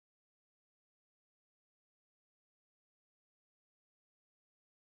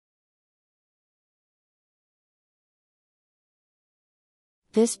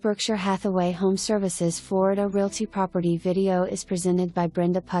This Berkshire Hathaway HomeServices Florida Realty property video is presented by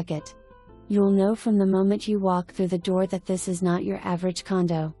Brenda Puckett. You'll know from the moment you walk through the door that this is not your average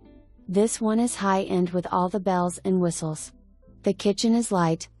condo. This one is high-end with all the bells and whistles. The kitchen is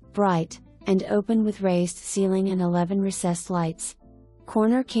light, bright, and open with raised ceiling and 11 recessed lights.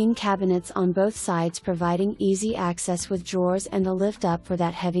 Corner king cabinets on both sides providing easy access with drawers and a lift up for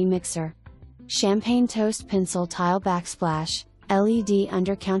that heavy mixer. Champagne toast pencil tile backsplash, LED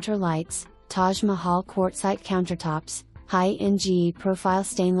under-counter lights, Taj Mahal Quartzite countertops, high-end GE profile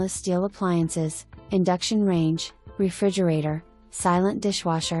stainless steel appliances, induction range, refrigerator, silent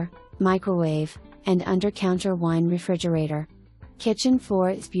dishwasher, microwave, and under-counter wine refrigerator. Kitchen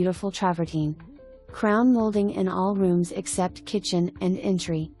floor is beautiful travertine. Crown molding in all rooms except kitchen and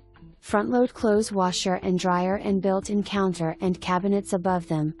entry. Front-load clothes washer and dryer and built-in counter and cabinets above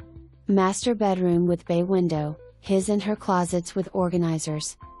them. Master bedroom with bay window, his and her closets with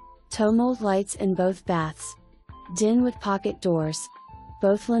organizers. Toe mold lights in both baths. Den with pocket doors.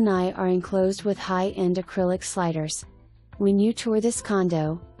 Both lanai are enclosed with high-end acrylic sliders. When you tour this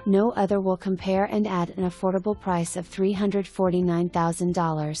condo, no other will compare and at an affordable price of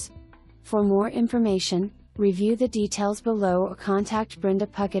 $349,000. For more information, review the details below or contact Brenda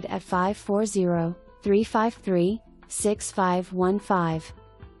Puckett at 540-353-6515.